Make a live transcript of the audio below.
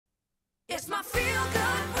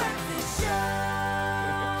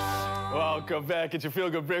Welcome back. It's your Feel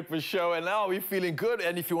Good Breakfast Show, and now we're feeling good.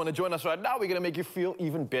 And if you want to join us right now, we're going to make you feel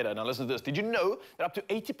even better. Now listen to this. Did you know that up to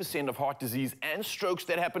 80% of heart disease and strokes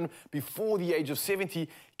that happen before the age of 70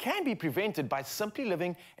 can be prevented by simply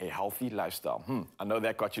living a healthy lifestyle? I know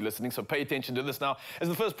that got you listening, so pay attention to this now. As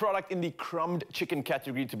the first product in the crumbed chicken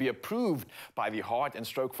category to be approved by the Heart and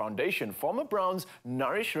Stroke Foundation, Farmer Brown's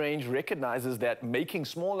Nourish range recognizes that making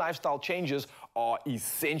small lifestyle changes are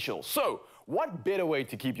essential. So, what better way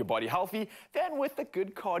to keep your body healthy than with a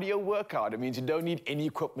good cardio workout? It means you don't need any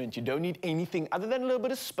equipment, you don't need anything other than a little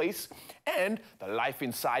bit of space and the life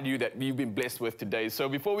inside you that we've been blessed with today. So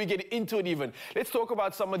before we get into it even, let's talk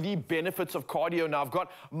about some of the benefits of cardio. Now I've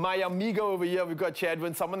got my amigo over here, we've got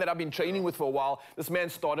Chadwin, someone that I've been training with for a while. This man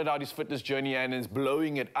started out his fitness journey and is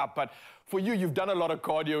blowing it up. But for you, you've done a lot of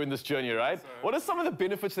cardio in this journey, right? Yes, what are some of the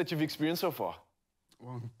benefits that you've experienced so far?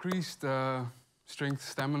 Well, increased strength,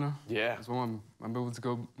 stamina. Yeah. As well, I'm able to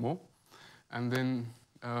go more. And then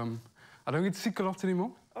I don't get sick a lot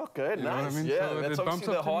anymore. Okay, you nice. I mean? Yeah, so that's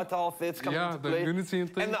obviously the heart health that's coming into play. Yeah, the unity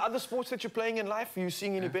and thing. And the other sports that you're playing in life, are you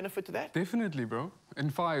seeing any benefit to that? Definitely, bro. In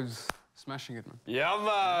fives. Smashing it, man. Yeah,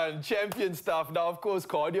 man. Champion stuff. Now, of course,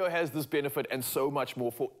 cardio has this benefit and so much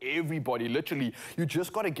more for everybody. Literally, you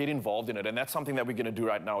just got to get involved in it. And that's something that we're going to do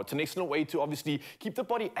right now. It's an excellent way to obviously keep the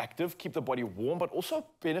body active, keep the body warm, but also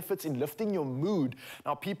benefits in lifting your mood.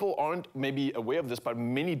 Now, people aren't maybe aware of this, but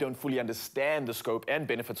many don't fully understand the scope and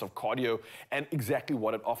benefits of cardio and exactly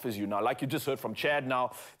what it offers you. Now, like you just heard from Chad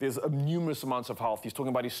now, there's numerous amounts of health. He's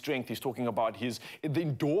talking about his strength. He's talking about the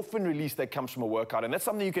endorphin release that comes from a workout. And that's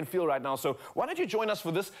something you can feel right now. So why don't you join us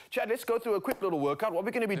for this? Chad, let's go through a quick little workout. What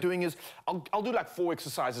we're going to be doing is, I'll do like 4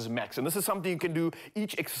 exercises max. And this is something you can do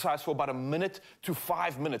each exercise for about 1 minute to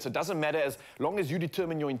 5 minutes. It doesn't matter as long as you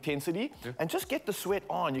determine your intensity and just get the sweat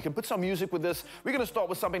on. You can put some music with this. We're going to start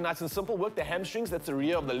with something nice and simple. Work the hamstrings, that's the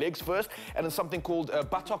rear of the legs first. And then something called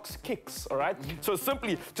buttocks kicks, all right? So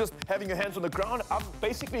simply just having your hands on the ground. I've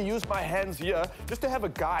basically used my hands here just to have a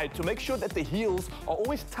guide to make sure that the heels are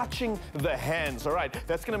always touching the hands, all right?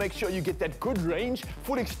 That's going to make sure you get that good range,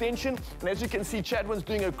 full extension. And as you can see, Chadwin's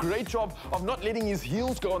doing a great job of not letting his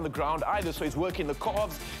heels go on the ground either. So he's working the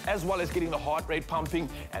calves as well as getting the heart rate pumping.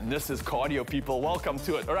 And this is cardio, people. Welcome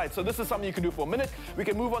to it. All right, so this is something you can do for a minute. We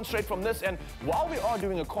can move on straight from this. And while we are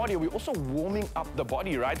doing a cardio, we're also warming up the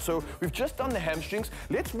body, right? So we've just done the hamstrings.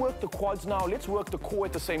 Let's work the quads now. Let's work the core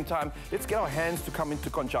at the same time. Let's get our hands to come into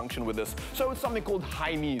conjunction with this. So it's something called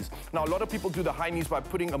high knees. Now, a lot of people do the high knees by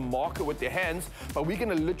putting a marker with their hands, but we're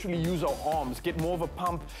going to literally use our arms, get more of a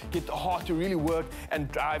pump, get the heart to really work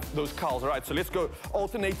and drive those curls. All right, so let's go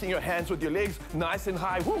alternating your hands with your legs nice and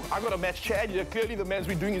high. Woo, I got to match Chad here. Clearly the man's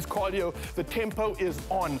been doing his cardio. The tempo is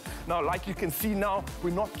on. Now, like you can see now,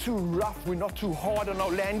 we're not too rough, we're not too hard on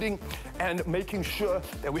our landing, and making sure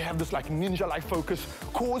that we have this like ninja-like focus.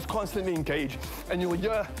 Core is constantly engaged. And you'll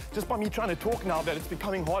hear, just by me trying to talk now, that it's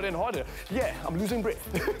becoming harder and harder. Yeah, I'm losing breath.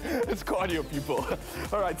 It's cardio, people.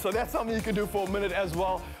 All right, so that's something you can do for a minute as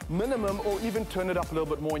well. Minimum, or even turn it up a little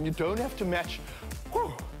bit more, and you don't have to match.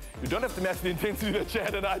 You don't have to match the intensity that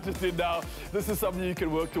Chad and I just did now. This is something you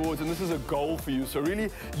can work towards, and this is a goal for you. So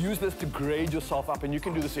really use this to grade yourself up, and you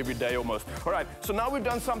can do this every day almost. All right, so now we've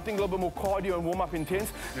done something a little bit more cardio and warm-up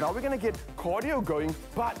intense. Now we're going to get cardio going,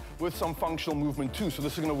 but with some functional movement too. So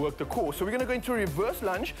this is going to work the core. So we're going to go into a reverse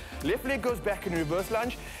lunge. Left leg goes back in reverse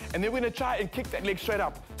lunge, and then we're going to try and kick that leg straight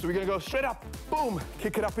up. So we're going to go straight up, boom,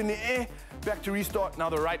 kick it up in the air, back to restart. Now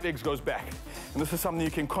the right leg goes back. And this is something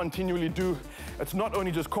you can continually do. It's not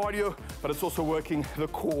only just cardio, but it's also working the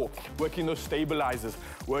core, working those stabilizers,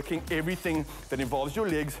 working everything that involves your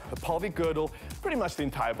legs, the pelvic girdle, pretty much the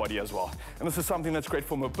entire body as well. And this is something that's great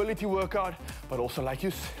for mobility workout, but also like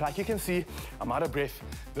you can see, I'm out of breath.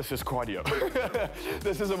 This is cardio.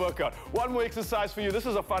 This is a workout. One more exercise for you. This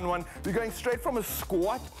is a fun one. We're going straight from a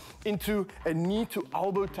squat into a knee to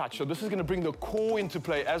elbow touch. So this is going to bring the core into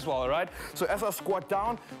play as well, all right? So as I squat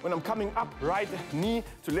down, when I'm coming up, right knee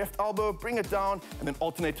to left elbow, bring it down, and then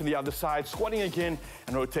alternate to the other side, squatting again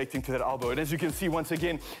and rotating to that elbow. And as you can see, once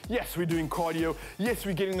again, yes, we're doing cardio. Yes,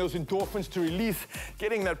 we're getting those endorphins to release,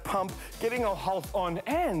 getting that pump, getting our health on,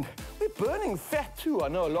 and we're burning fat too. I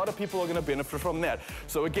know a lot of people are going to benefit from that.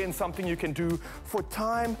 So again, something you can do for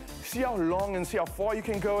time, see how long and see how far you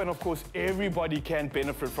can go. And of course, everybody can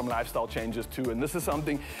benefit from lifestyle changes too. And this is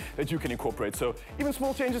something that you can incorporate. So even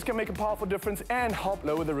small changes can make a powerful difference and help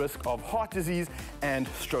lower the risk of heart disease and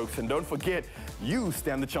strokes. And don't forget, you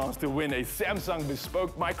stand the chance to win a Samsung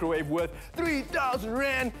bespoke microwave worth 3,000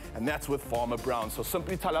 Rand, and that's with Farmer Brown. So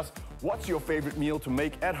simply tell us what's your favorite meal to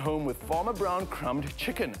make at home with Farmer Brown crumbed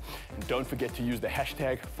chicken? And don't forget to use the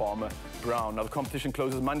hashtag Farmer Brown. Now, the competition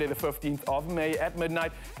closes Monday, the 15th of May at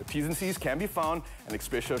midnight. The T's and C's can be found at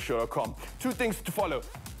expressoshow.com. 2 things to follow.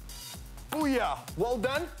 Booyah! Well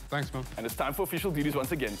done. Thanks, man. And it's time for official duties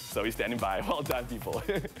once again. So he's standing by. Well done, people.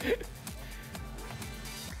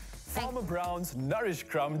 Farmer Brown's Nourish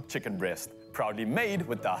Crumb Chicken Breast. Proudly made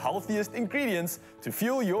with the healthiest ingredients to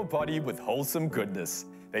fuel your body with wholesome goodness.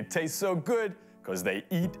 They taste so good because they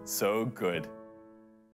eat so good.